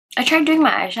I tried doing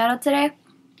my eyeshadow today.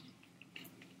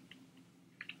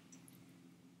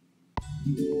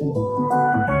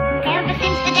 Ever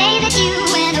since the day that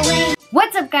you went away.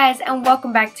 What's up guys, and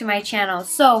welcome back to my channel.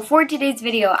 So for today's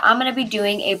video, I'm going to be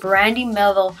doing a Brandy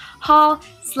Melville haul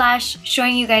 /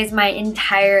 showing you guys my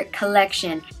entire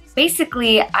collection.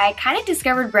 Basically, I kind of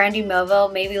discovered Brandy Melville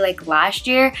maybe like last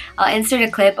year. I'll insert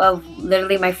a clip of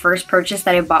literally my first purchase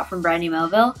that I bought from Brandy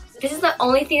Melville. This is the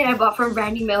only thing that I bought from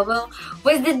Brandy Melville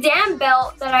was the damn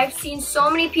belt that I've seen so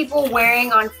many people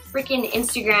wearing on freaking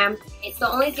Instagram. It's the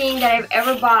only thing that I've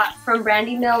ever bought from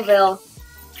Brandy Melville.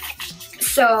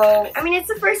 So, I mean, it's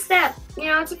the first step. You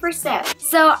know, it's a first step.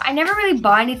 So, I never really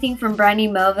bought anything from Brandy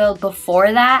Melville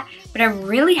before that, but I'm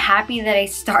really happy that I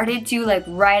started to like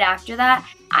right after that.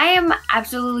 I am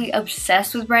absolutely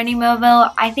obsessed with Brandy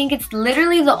Melville. I think it's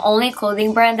literally the only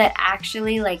clothing brand that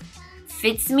actually like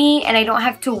fits me and I don't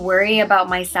have to worry about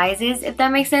my sizes, if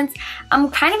that makes sense. I'm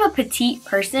kind of a petite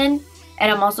person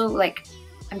and I'm also like,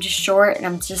 I'm just short and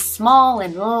I'm just small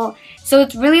and little. So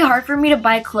it's really hard for me to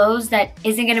buy clothes that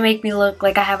isn't gonna make me look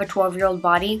like I have a 12-year-old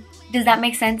body. Does that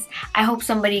make sense? I hope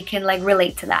somebody can like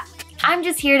relate to that. I'm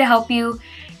just here to help you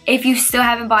if you still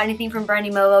haven't bought anything from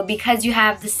Brandy Melville because you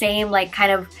have the same like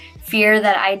kind of fear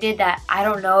that I did, that I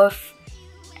don't know if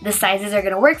the sizes are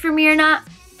gonna work for me or not.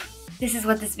 This is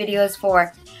what this video is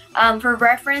for. For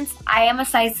reference, I am a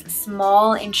size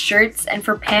small in shirts, and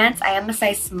for pants, I am a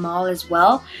size small as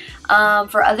well.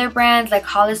 For other brands like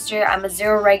Hollister, I'm a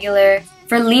 0 regular.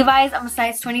 For Levi's, I'm a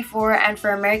size 24, and for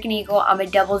American Eagle, I'm a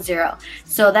 00.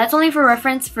 So that's only for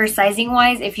reference for sizing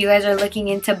wise if you guys are looking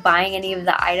into buying any of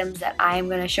the items that I am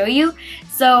going to show you.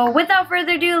 So without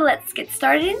further ado, let's get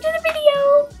started into the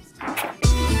video.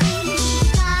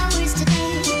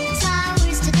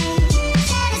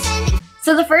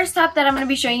 So the first top that I'm going to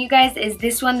be showing you guys is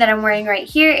this one that I'm wearing right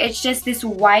here. It's just this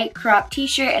white crop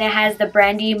t-shirt and it has the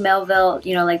Brandy Melville,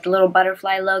 you know, like the little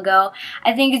butterfly logo.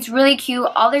 I think it's really cute.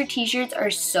 All their t-shirts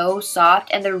are so soft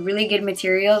and they're really good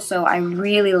material, so I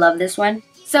really love this one.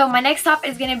 So my next top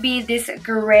is going to be this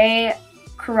gray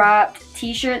cropped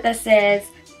t-shirt that says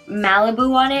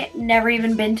Malibu on it. Never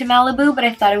even been to Malibu, but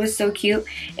I thought it was so cute.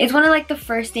 It's one of like the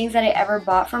first things that I ever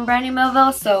bought from Brandy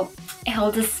Melville, so it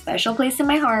holds a special place in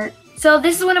my heart. So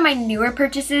this is one of my newer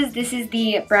purchases. This is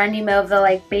the Brandy Melville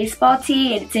like baseball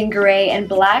tee. It's in gray and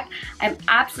black. I'm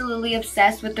absolutely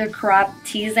obsessed with their cropped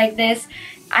tees like this.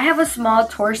 I have a small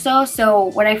torso, so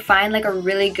when I find like a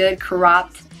really good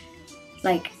cropped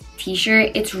like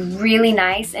t-shirt, it's really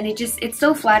nice and it's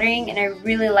so flattering and I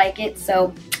really like it,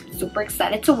 so super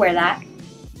excited to wear that.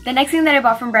 The next thing that I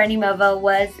bought from Brandy Melville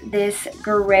was this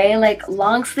gray like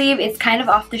long sleeve. It's kind of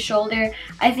off the shoulder.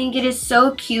 I think it is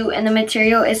so cute and the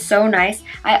material is so nice.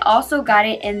 I also got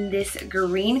it in this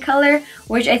green color,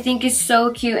 which I think is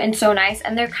so cute and so nice.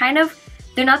 And they're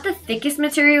not the thickest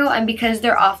material, and because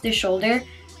they're off the shoulder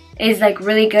is like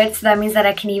really good. So that means that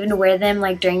I can even wear them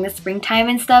like during the springtime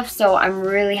and stuff. So I'm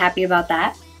really happy about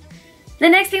that. The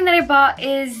next thing that I bought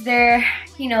is their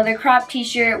cropped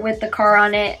t-shirt with the car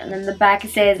on it, and then the back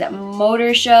it says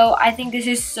Motor Show. I think this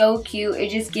is so cute. It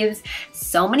just gives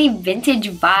so many vintage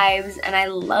vibes and I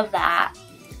love that.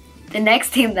 The next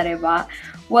thing that I bought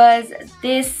was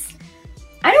this,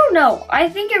 I don't know, I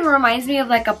think it reminds me of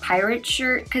like a pirate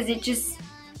shirt because it just,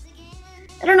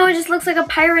 I don't know, it just looks like a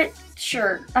pirate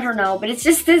shirt. I don't know, but it's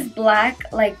just this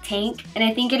black like tank and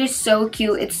I think it is so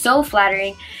cute. It's so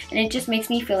flattering and it just makes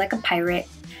me feel like a pirate.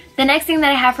 The next thing that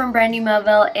I have from Brandy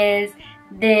Melville is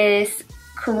this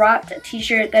cropped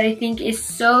t-shirt that I think is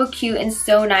so cute and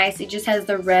so nice. It just has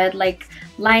the red like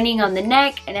lining on the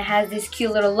neck and it has this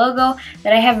cute little logo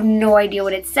that I have no idea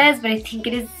what it says, but I think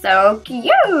it is so cute.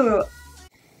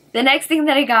 The next thing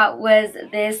that I got was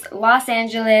this Los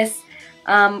Angeles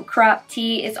crop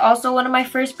tee. It's also one of my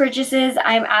first purchases.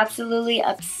 I'm absolutely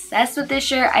obsessed with this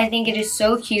shirt. I think it is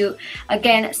so cute.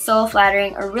 Again, so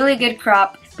flattering, a really good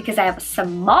crop because I have a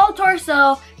small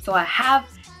torso, so I have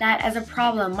that as a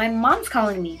problem. My mom's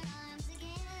calling me.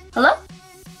 Hello?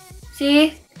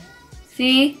 See?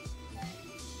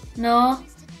 No?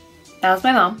 That was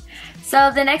my mom.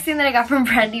 So the next thing that I got from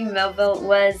Brandy Melville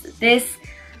was this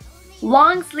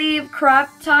long sleeve crop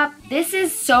top. This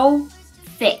is so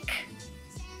thick.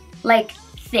 Like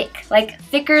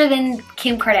thicker than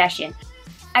Kim Kardashian.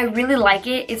 I really like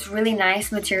it. It's really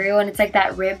nice material and it's like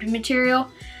that ribbed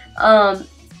material.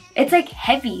 It's like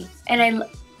heavy and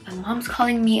my mom's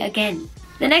calling me again.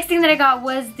 The next thing that I got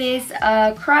was this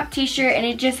crop t-shirt and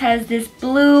it just has this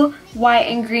blue, white,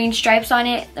 and green stripes on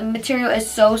it. The material is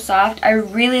so soft. I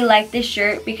really like this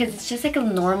shirt because it's just like a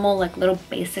normal, like little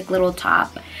basic little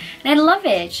top. And I love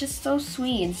it. It's just so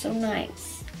sweet and so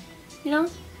nice. You know?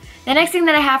 The next thing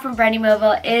that I have from Brandy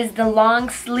Melville is the long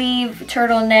sleeve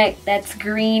turtleneck that's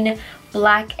green,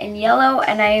 black, and yellow,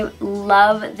 and I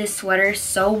love this sweater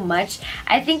so much.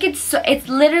 I think it's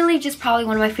literally just probably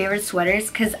one of my favorite sweaters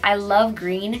because I love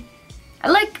green. I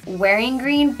like wearing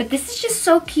green, but this is just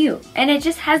so cute. And it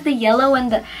just has the yellow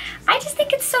and I just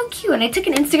think it's so cute. And I took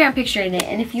an Instagram picture in it.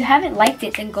 And if you haven't liked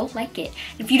it, then go like it.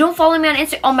 If you don't follow me on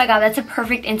Instagram, oh my god, that's a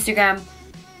perfect Instagram.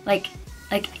 Like,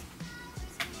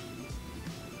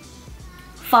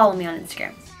 follow me on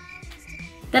Instagram.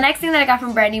 The next thing that I got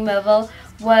from Brandy Melville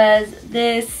was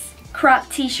this crop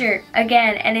t-shirt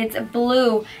again, and it's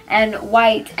blue and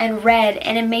white and red,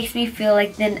 and it makes me feel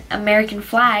like the American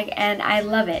flag, and I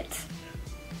love it.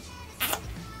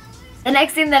 The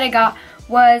next thing that I got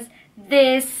was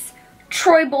this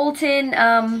Troy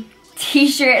Bolton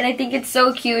t-shirt, and I think it's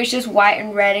so cute. It's just white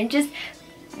and red and just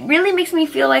really makes me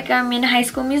feel like I'm in High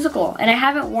School Musical. And I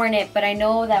haven't worn it, but I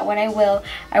know that when I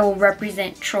will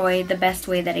represent Troy the best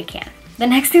way that I can. The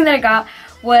next thing that I got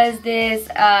was this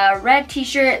red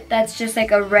t-shirt that's just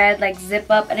like a red like zip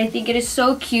up, and I think it is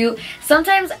so cute.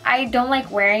 Sometimes I don't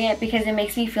like wearing it because it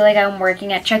makes me feel like I'm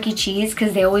working at Chuck E. Cheese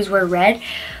because they always wear red.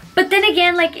 But then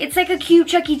again, like, it's like a cute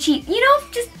Chuck E. Cheese, you know,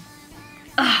 just,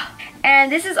 And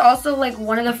this is also like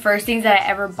one of the first things that I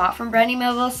ever bought from Brandy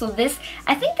Melville. So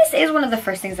I think this is one of the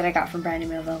first things that I got from Brandy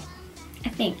Melville. I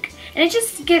think. And it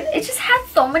just has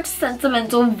so much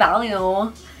sentimental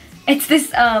value. It's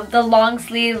this, the long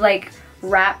sleeve, like,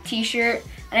 wrap t-shirt.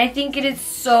 And I think it is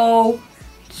so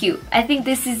cute. I think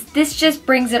this just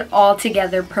brings it all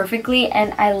together perfectly,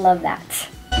 and I love that.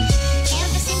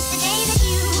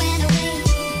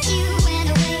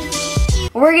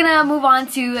 We're gonna move on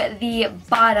to the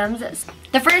bottoms.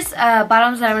 The first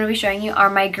bottoms that I'm gonna be showing you are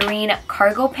my green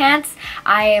cargo pants.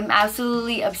 I am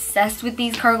absolutely obsessed with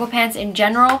these cargo pants in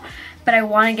general, but I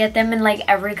wanna get them in like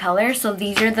every color, so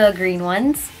these are the green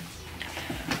ones.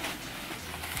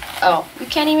 Oh, you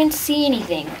can't even see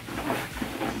anything.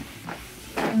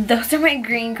 Those are my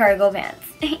green cargo pants.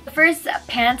 The first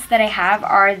pants that I have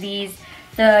are the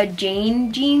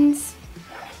Jane jeans.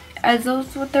 Are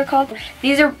those what they're called?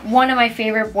 These are one of my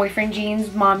favorite boyfriend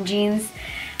jeans, mom jeans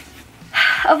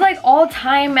of like all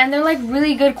time, and they're like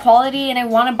really good quality, and I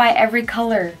want to buy every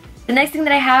color. The next thing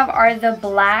that I have are the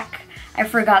black, I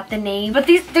forgot the name, but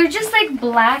they're just like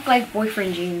black like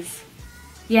boyfriend jeans.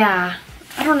 Yeah,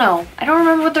 I don't know. I don't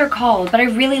remember what they're called, but I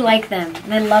really like them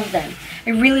and I love them.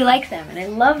 I really like them and I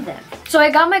love them. So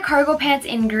I got my cargo pants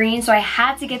in green, so I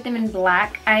had to get them in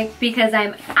black because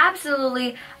I'm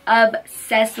absolutely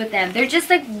obsessed with them. They're just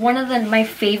like one of my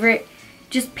favorite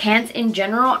just pants in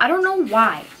general. I don't know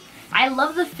why. I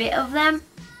love the fit of them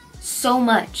so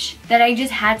much that I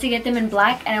just had to get them in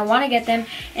black, and I want to get them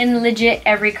in legit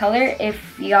every color.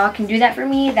 If y'all can do that for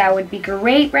me, that would be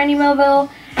great, Brandy Melville.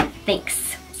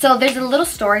 Thanks. So there's a little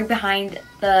story behind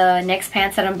the next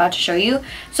pants that I'm about to show you.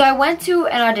 So I went to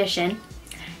an audition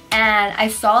and I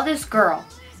saw this girl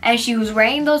and she was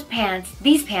wearing these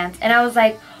pants, and I was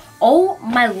like, oh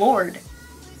my lord,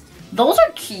 those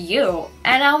are cute.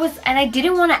 And I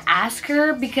didn't want to ask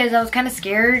her because I was kind of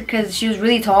scared because she was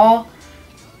really tall.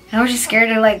 And I was just scared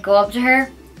to like go up to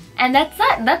her. And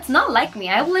that's not like me.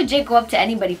 I will legit go up to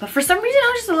anybody, but for some reason I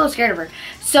was just a little scared of her.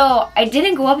 So I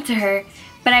didn't go up to her,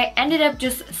 but I ended up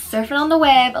just surfing on the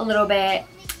web a little bit,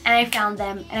 and I found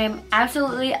them, and I'm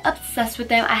absolutely obsessed with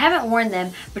them. I haven't worn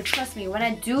them, but trust me, when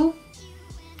I do,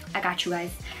 I got you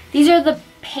guys. These are the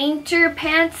Painter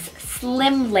Pants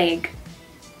Slim Leg.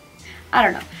 I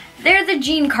don't know. They're the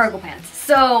jean cargo pants.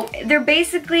 So they're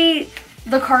basically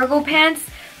the cargo pants,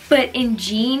 but in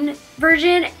jean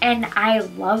version, and I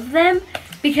love them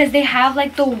because they have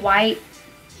like the white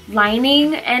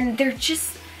lining, and they're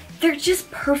just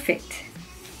perfect.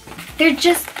 They're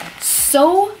just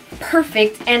so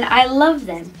perfect, and I love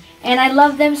them. And I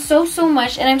love them so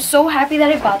much, and I'm so happy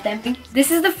that I bought them. This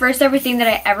is the first ever thing that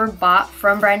I ever bought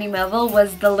from Brandy Melville,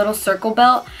 was the little circle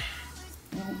belt.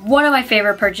 One of my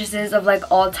favorite purchases of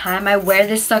like all time. I wear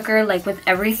this sucker like with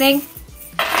everything.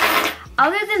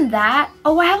 Other than that,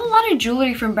 oh, I have a lot of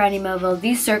jewelry from Brandy Melville.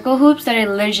 These circle hoops that I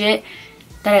legit,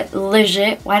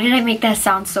 why did I make that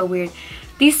sound so weird?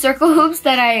 These circle hoops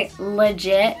that I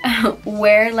legit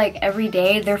wear like every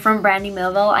day, they're from Brandy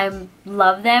Melville. I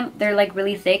love them. They're like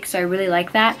really thick, so I really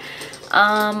like that.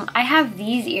 I have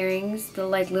these earrings, the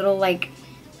like little like,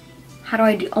 how do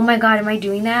I do, oh my god, am I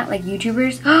doing that? Like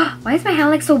YouTubers? Why is my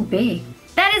hand like so big?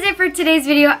 That is it for today's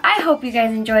video. I hope you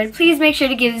guys enjoyed. Please make sure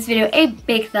to give this video a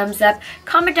big thumbs up.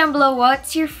 Comment down below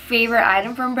what's your favorite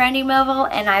item from Brandy Melville,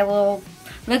 and I will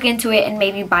look into it and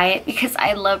maybe buy it because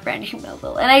I love Brandy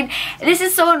Melville. And this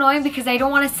is so annoying because I don't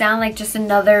want to sound like just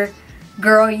another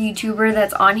girl YouTuber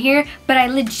that's on here, but I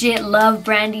legit love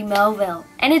Brandy Melville.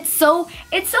 And it's so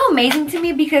amazing to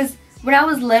me because when I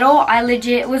was little, I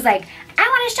legit was like, I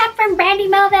want to shop from Brandy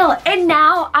Melville, and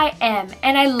now I am,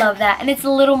 and I love that. And it's a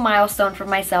little milestone for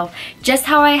myself. Just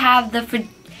how I have the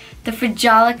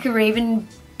Fragilica Raven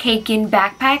Caken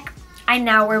backpack, I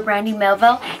now wear Brandy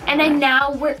Melville, and I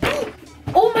now wear,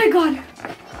 oh my god,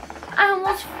 I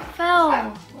almost fell.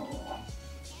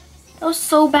 That was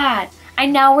so bad. I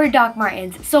now wear Doc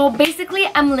Martens. So basically,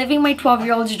 I'm living my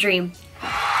 12-year-old's dream.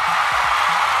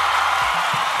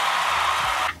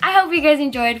 I hope you guys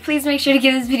enjoyed. Please make sure to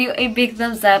give this video a big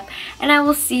thumbs up, and I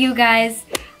will see you guys,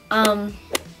 I'll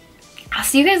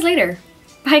see you guys later.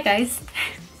 Bye guys.